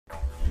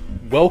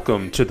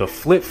Welcome to the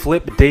Flip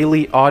Flip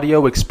Daily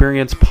Audio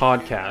Experience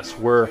Podcast,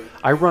 where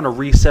I run a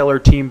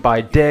reseller team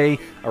by day,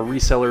 a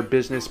reseller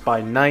business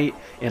by night,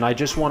 and I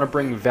just want to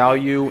bring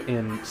value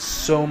and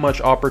so much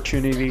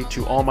opportunity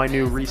to all my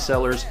new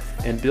resellers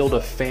and build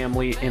a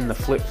family in the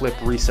Flip Flip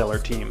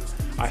reseller team.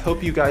 I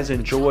hope you guys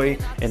enjoy,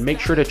 and make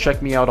sure to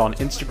check me out on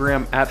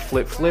Instagram at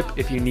FlipFlip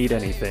if you need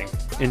anything.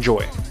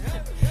 Enjoy.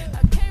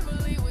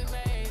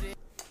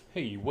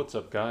 Hey, what's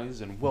up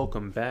guys, and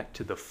welcome back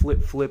to the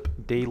Flip Flip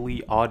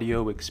Daily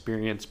Audio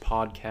Experience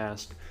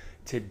Podcast.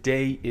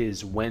 Today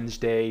is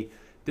Wednesday.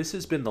 This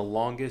has been the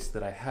longest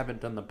that I haven't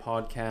done the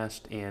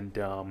podcast,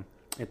 and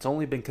it's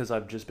only been because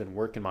I've just been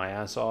working my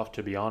ass off,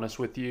 to be honest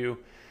with you.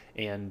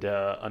 And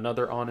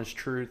another honest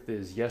truth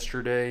is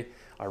yesterday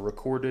I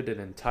recorded an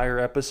entire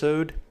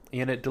episode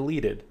and it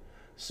deleted.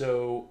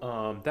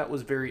 So that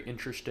was very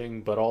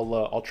interesting, but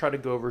I'll try to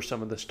go over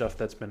some of the stuff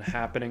that's been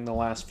happening the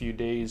last few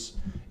days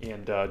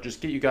and just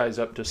get you guys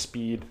up to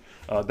speed.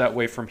 That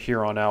way from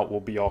here on out,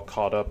 we'll be all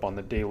caught up on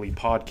the daily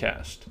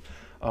podcast.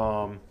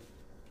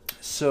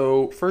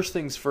 So first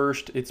things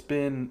first, it's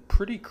been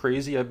pretty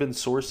crazy. I've been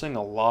sourcing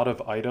a lot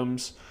of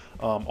items.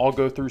 I'll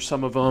go through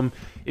some of them.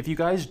 If you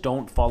guys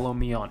don't follow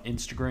me on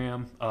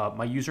Instagram,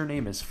 my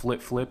username is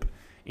FlipFlip.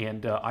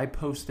 And I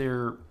post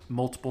there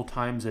multiple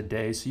times a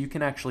day, so you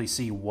can actually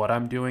see what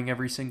I'm doing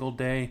every single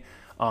day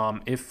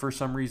if for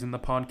some reason the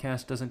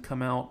podcast doesn't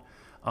come out.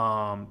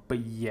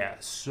 But yeah,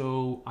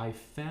 so I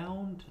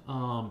found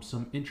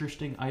some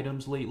interesting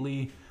items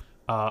lately.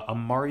 A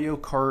Mario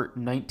Kart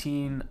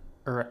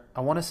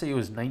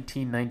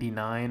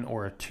 1999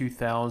 or a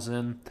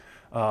 2000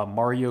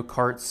 Mario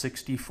Kart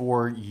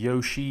 64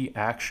 Yoshi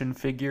action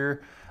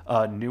figure,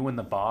 new in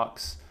the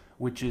box,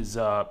 which is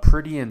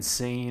pretty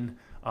insane.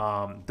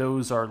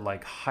 Those are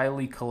like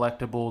highly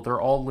collectible.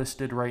 They're all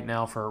listed right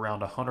now for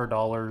around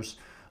 $100.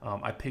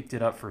 I picked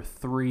it up for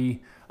 $3.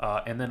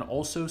 And then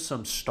also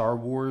some Star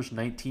Wars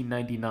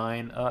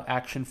 1999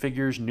 action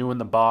figures, new in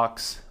the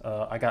box.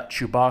 I got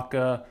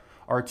Chewbacca,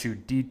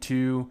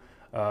 R2-D2,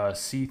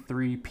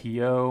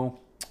 C-3PO.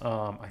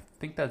 I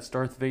think that's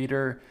Darth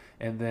Vader.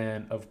 And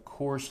then, of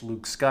course,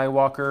 Luke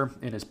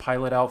Skywalker in his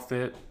pilot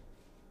outfit.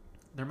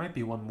 There might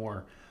be one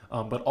more.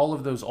 But all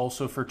of those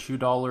also for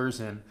 $2.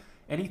 And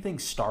anything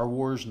Star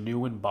Wars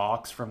new in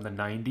box from the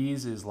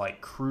 90s is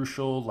like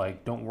crucial.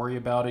 Like, don't worry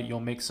about it. You'll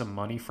make some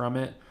money from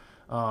it.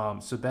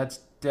 So that's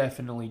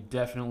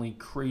definitely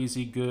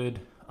crazy good.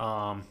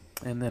 And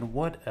then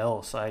what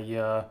else?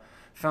 I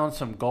found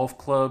some golf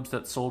clubs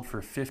that sold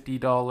for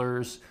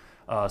 $50.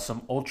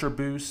 Some Ultra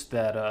Boost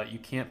that you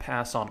can't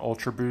pass on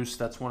Ultra Boost.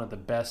 That's one of the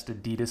best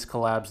Adidas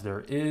collabs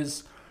there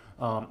is.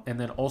 And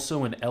then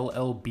also an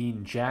LL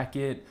Bean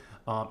jacket.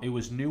 It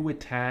was new with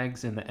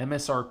tags, and the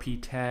MSRP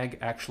tag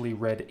actually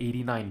read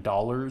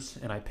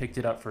 $89, and I picked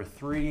it up for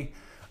 $3.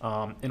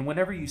 And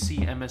whenever you see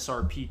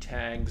MSRP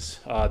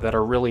tags that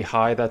are really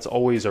high, that's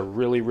always a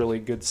really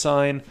good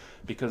sign,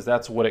 because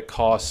that's what it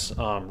costs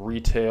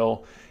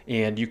retail,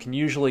 and you can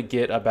usually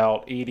get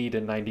about 80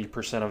 to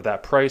 90% of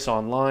that price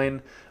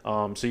online.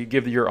 So you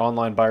give your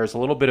online buyers a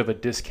little bit of a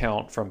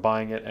discount from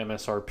buying at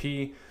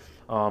MSRP.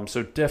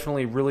 So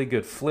definitely really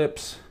good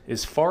flips.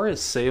 As far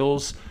as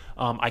sales,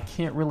 I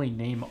can't really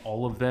name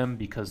all of them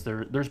because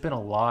there's been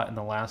a lot in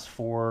the last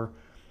 4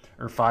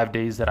 or 5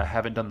 days that I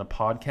haven't done the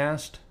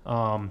podcast.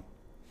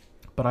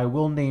 But I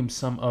will name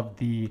some of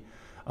the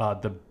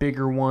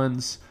bigger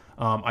ones.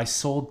 I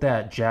sold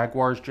that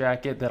Jaguars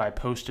jacket that I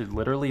posted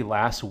literally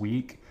last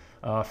week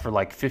for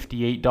like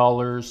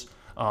 $58.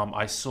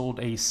 I sold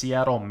a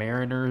Seattle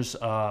Mariners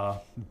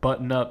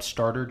button-up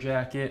starter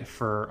jacket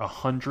for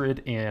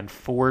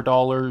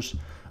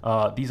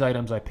 $104. These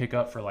items I pick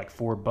up for like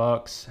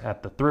 $4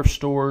 at the thrift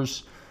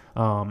stores.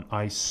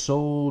 I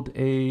sold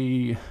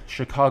a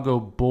Chicago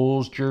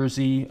Bulls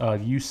jersey,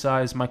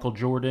 U-size Michael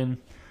Jordan,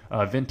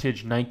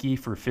 vintage Nike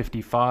for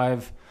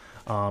 $55.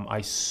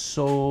 I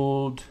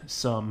sold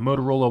some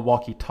Motorola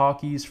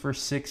walkie-talkies for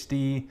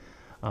 $60.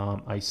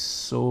 I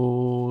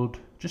sold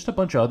just a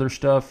bunch of other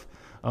stuff.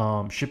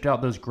 Shipped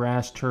out those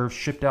grass turfs,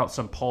 shipped out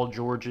some Paul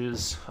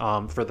Georges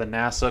for the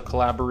NASA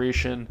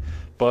collaboration.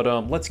 But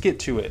let's get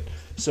to it.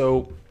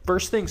 So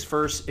first things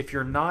first, if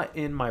you're not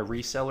in my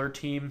reseller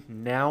team,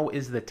 now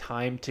is the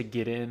time to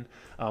get in.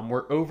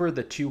 We're over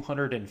the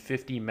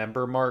 250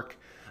 member mark.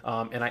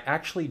 And I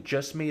actually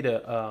just made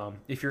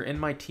if you're in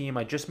my team,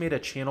 I just made a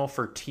channel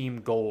for team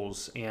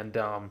goals. And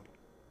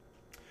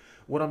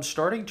what I'm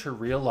starting to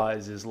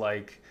realize is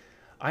like,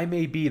 I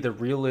may be the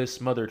realest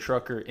mother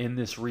trucker in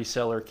this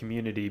reseller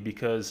community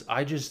because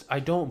I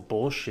don't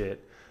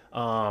bullshit.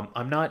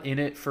 I'm not in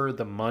it for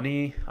the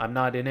money. I'm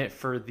not in it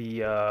for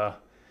the,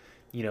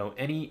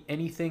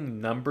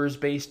 anything numbers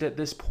based at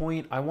this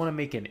point. I want to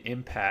make an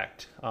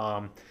impact.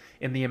 And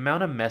the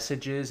amount of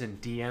messages and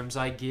DMs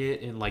I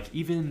get, and like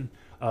even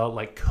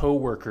like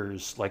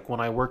coworkers, like when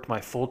I worked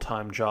my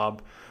full-time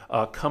job,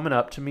 coming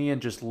up to me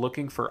and just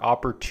looking for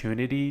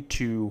opportunity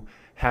to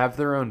have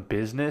their own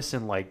business.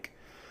 And like,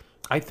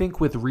 I think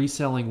with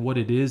reselling, what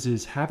it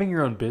is having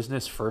your own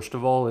business, first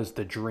of all, is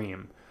the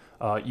dream.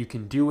 You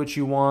can do what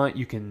you want.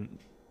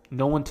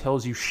 No one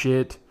tells you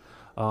shit.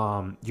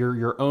 You're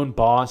your own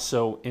boss.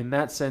 So in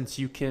that sense,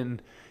 you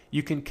can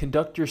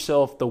conduct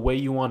yourself the way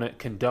you want to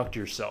conduct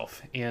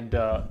yourself. And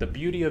the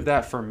beauty of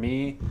that for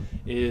me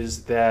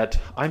is that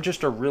I'm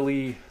just I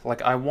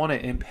want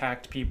to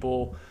impact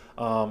people.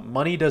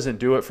 Money doesn't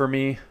do it for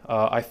me.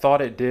 I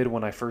thought it did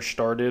when I first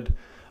started,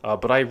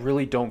 but I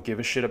really don't give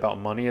a shit about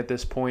money at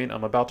this point.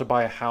 I'm about to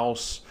buy a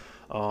house.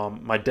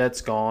 My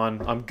debt's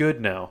gone. I'm good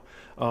now.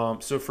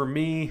 So for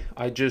me,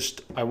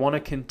 I want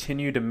to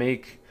continue to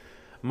make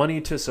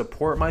money to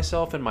support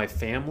myself and my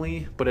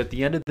family, but at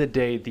the end of the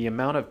day, the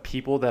amount of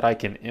people that I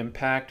can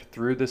impact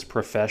through this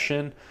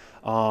profession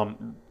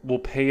will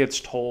pay its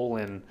toll,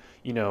 and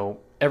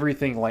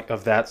everything like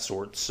of that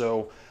sort.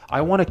 So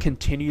I want to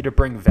continue to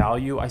bring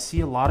value. I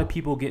see a lot of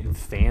people getting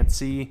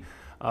fancy,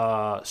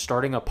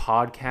 starting a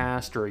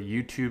podcast or a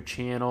YouTube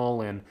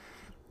channel, and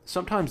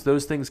sometimes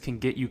those things can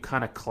get you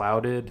kind of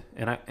clouded,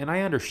 and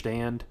I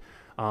understand.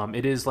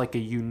 It is like a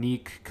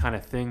unique kind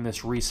of thing,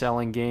 this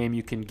reselling game.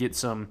 You can get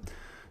some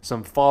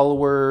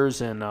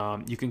followers,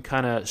 and you can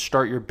kind of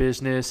start your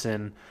business.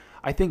 And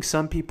I think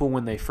some people,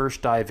 when they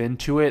first dive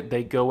into it,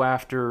 they go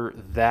after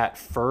that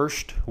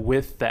first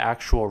with the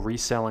actual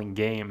reselling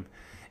game.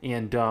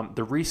 And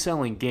the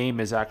reselling game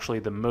is actually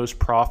the most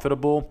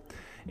profitable.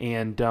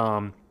 And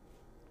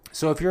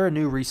so if you're a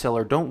new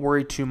reseller, don't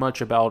worry too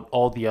much about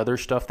all the other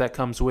stuff that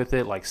comes with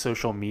it, like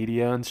social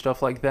media and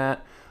stuff like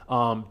that.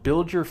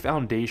 Build your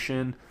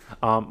foundation.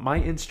 My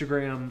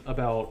Instagram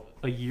about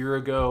a year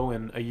ago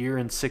and a year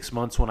and 6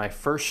 months when I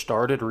first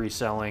started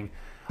reselling,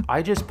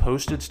 I just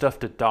posted stuff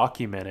to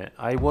document it.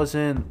 I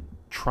wasn't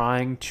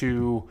trying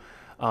to,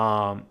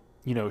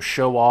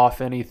 show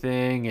off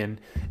anything. And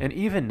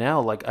even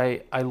now, like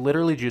I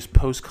literally just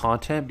post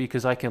content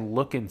because I can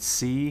look and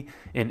see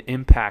and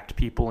impact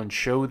people and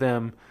show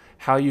them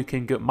how you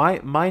can go.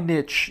 My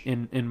niche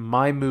in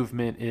my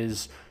movement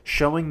is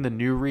showing the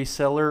new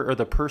reseller or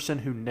the person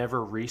who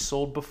never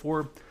resold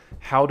before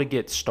how to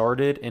get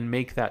started and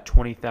make that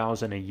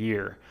 $20,000 a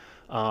year.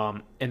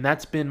 And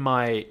that's been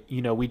my,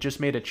 we just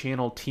made a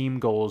channel team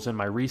goals in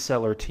my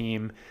reseller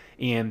team.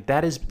 And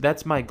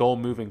that's my goal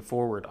moving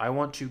forward. I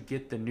want to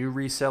get the new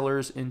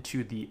resellers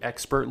into the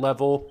expert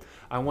level.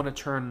 I want to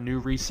turn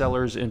new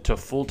resellers into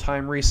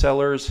full-time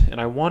resellers, and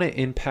I want to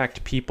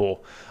impact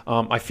people.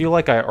 I feel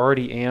like I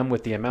already am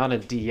with the amount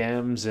of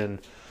DMs and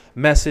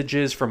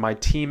messages from my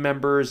team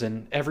members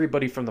and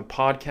everybody from the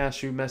podcast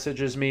who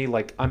messages me.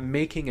 Like, I'm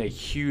making a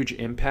huge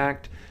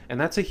impact,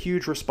 and that's a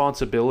huge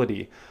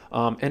responsibility.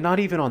 And not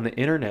even on the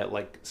internet.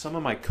 Like, some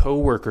of my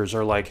coworkers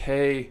are like,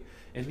 hey,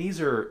 and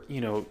these are,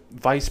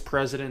 vice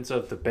presidents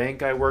of the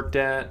bank I worked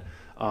at,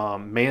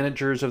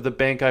 managers of the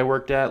bank I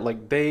worked at.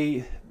 Like,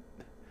 they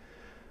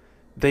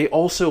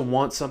also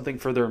want something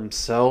for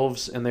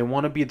themselves, and they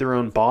want to be their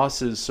own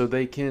bosses so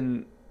they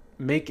can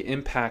make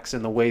impacts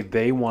in the way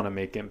they want to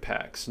make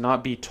impacts,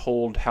 not be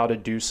told how to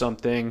do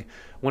something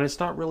when it's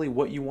not really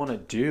what you want to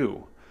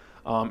do.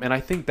 And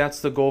I think that's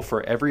the goal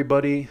for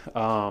everybody.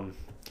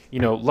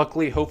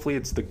 Luckily, hopefully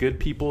it's the good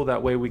people.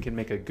 That way we can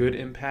make a good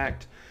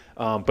impact.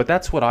 But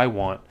that's what I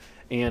want.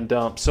 And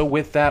so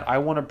with that, I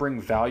want to bring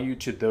value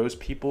to those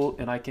people,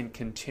 and I can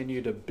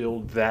continue to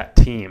build that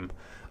team.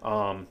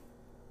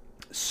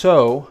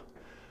 So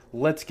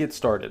let's get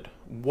started.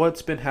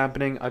 What's been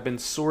happening? I've been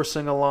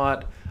sourcing a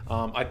lot.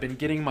 I've been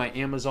getting my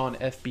Amazon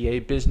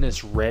FBA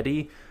business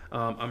ready.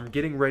 I'm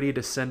getting ready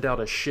to send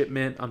out a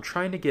shipment. I'm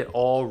trying to get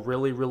all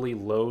really, really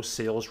low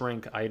sales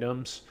rank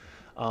items.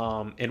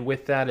 And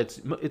with that,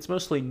 it's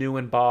mostly new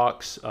in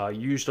box,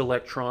 used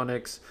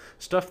electronics,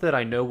 stuff that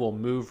I know will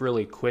move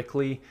really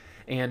quickly.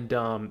 And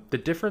the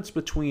difference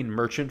between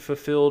merchant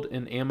fulfilled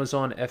and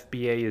Amazon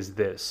FBA is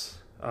this.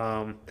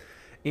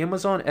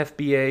 Amazon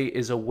FBA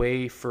is a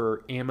way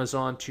for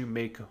Amazon to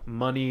make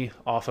money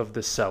off of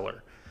the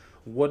seller.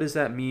 What does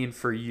that mean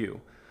for you?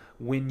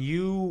 When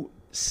you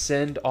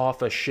send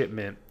off a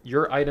shipment,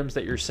 your items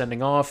that you're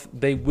sending off,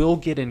 they will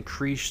get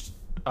increased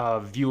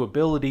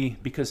viewability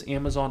because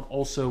Amazon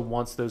also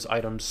wants those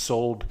items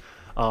sold.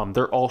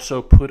 They're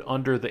also put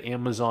under the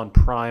Amazon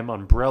Prime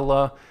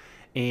umbrella,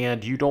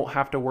 and you don't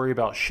have to worry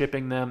about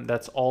shipping them.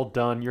 That's all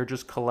done. You're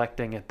just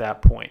collecting at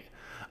that point.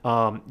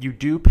 You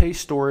do pay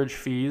storage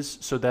fees,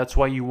 so that's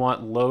why you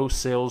want low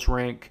sales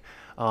rank,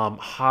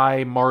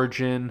 high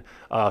margin,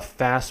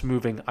 fast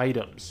moving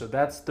items. So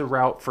that's the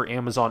route for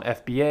Amazon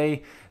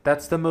FBA.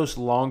 That's the most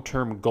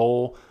long-term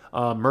goal.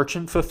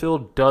 Merchant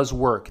fulfilled does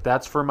work.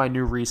 That's for my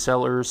new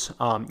resellers.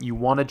 You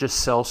want to just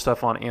sell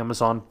stuff on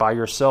Amazon by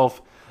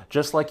yourself,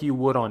 just like you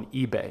would on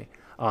eBay.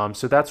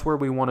 So that's where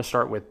we want to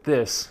start with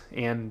this.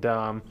 And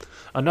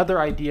another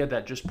idea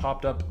that just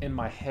popped up in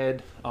my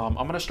head, I'm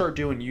going to start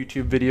doing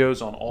YouTube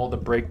videos on all the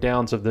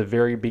breakdowns of the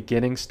very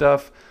beginning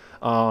stuff,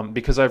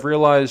 because I've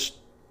realized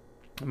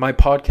my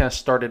podcast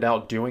started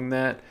out doing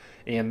that,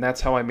 and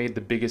that's how I made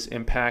the biggest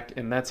impact,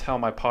 and that's how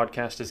my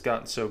podcast has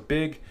gotten so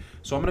big.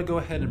 So I'm going to go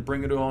ahead and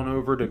bring it on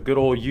over to good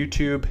old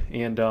YouTube,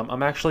 and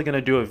I'm actually going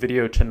to do a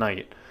video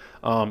tonight.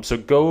 So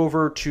go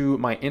over to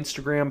my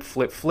Instagram,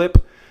 Flip,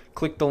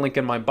 click the link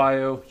in my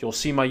bio. You'll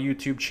see my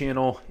YouTube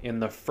channel,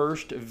 and the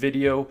first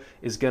video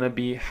is going to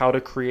be how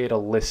to create a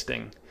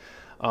listing.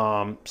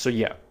 So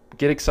yeah,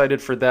 get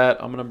excited for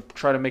that. I'm going to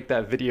try to make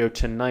that video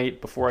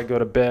tonight before I go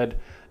to bed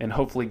and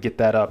hopefully get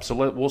that up. So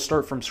we'll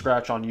start from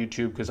scratch on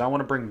YouTube because I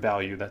want to bring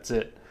value. That's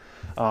it.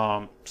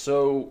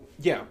 So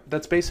yeah,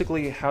 that's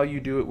basically how you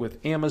do it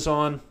with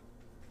Amazon.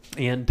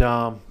 And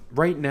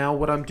right now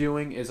what I'm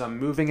doing is I'm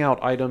moving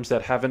out items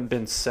that haven't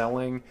been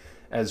selling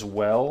as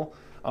well.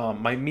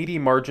 My meaty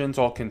margins,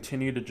 I'll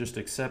continue to just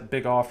accept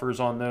big offers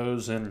on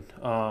those. And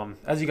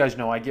as you guys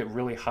know, I get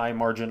really high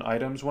margin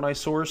items when I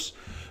source.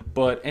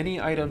 But any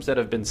items that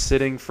have been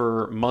sitting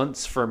for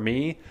months for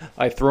me,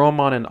 I throw them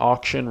on an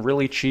auction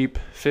really cheap,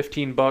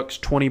 $15,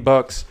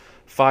 $20,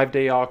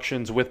 5-day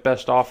auctions with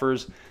best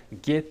offers.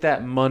 Get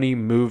that money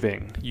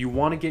moving. You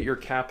want to get your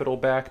capital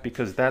back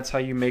because that's how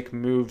you make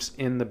moves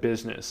in the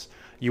business.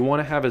 You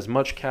want to have as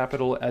much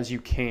capital as you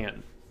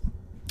can.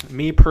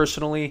 Me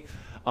personally,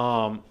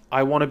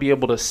 I want to be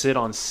able to sit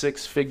on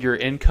 6-figure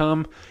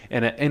income,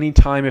 and at any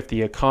time if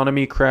the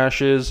economy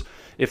crashes,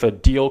 if a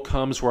deal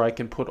comes where I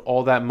can put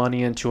all that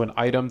money into an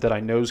item that I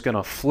know is going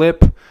to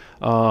flip,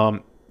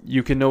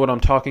 you can know what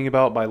I'm talking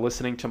about by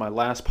listening to my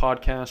last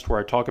podcast where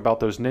I talk about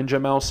those Ninja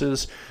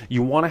Mouses.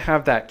 You want to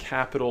have that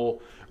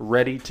capital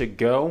ready to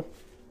go,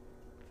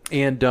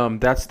 and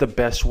that's the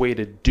best way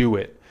to do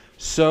it.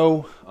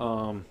 So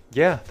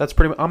yeah, that's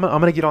pretty much, I'm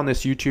gonna get on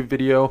this YouTube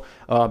video.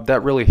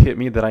 That really hit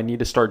me that I need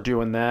to start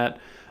doing that.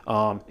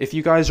 If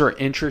you guys are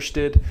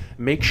interested,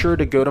 make sure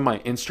to go to my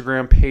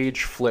Instagram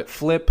page,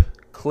 Flip,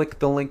 click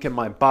the link in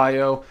my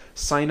bio,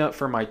 sign up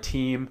for my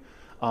team.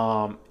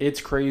 It's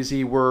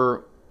crazy.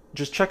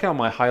 Just check out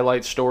my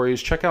highlight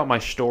stories, check out my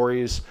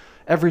stories.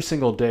 Every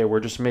single day we're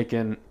just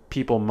making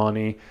people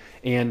money,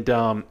 and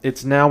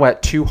it's now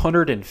at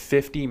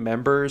 250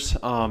 members.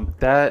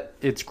 That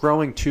it's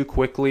growing too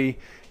quickly,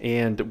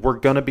 and we're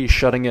gonna be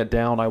shutting it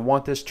down. I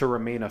want this to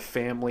remain a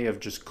family of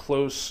just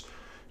close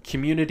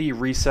community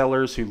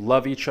resellers who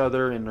love each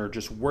other and are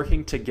just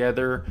working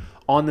together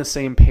on the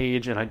same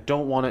page, and I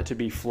don't want it to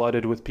be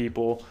flooded with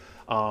people.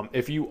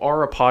 If you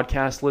are a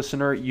podcast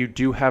listener, you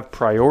do have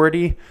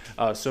priority,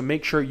 so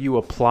make sure you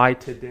apply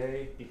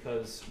today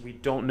because we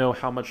don't know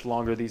how much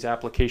longer these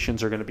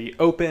applications are going to be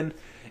open.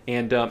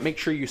 And make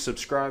sure you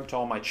subscribe to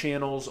all my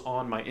channels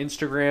on my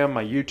Instagram,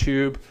 my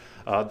YouTube,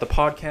 the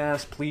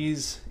podcast,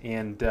 please.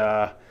 And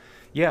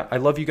yeah, I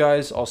love you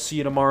guys. I'll see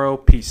you tomorrow.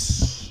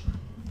 Peace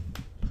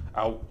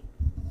out.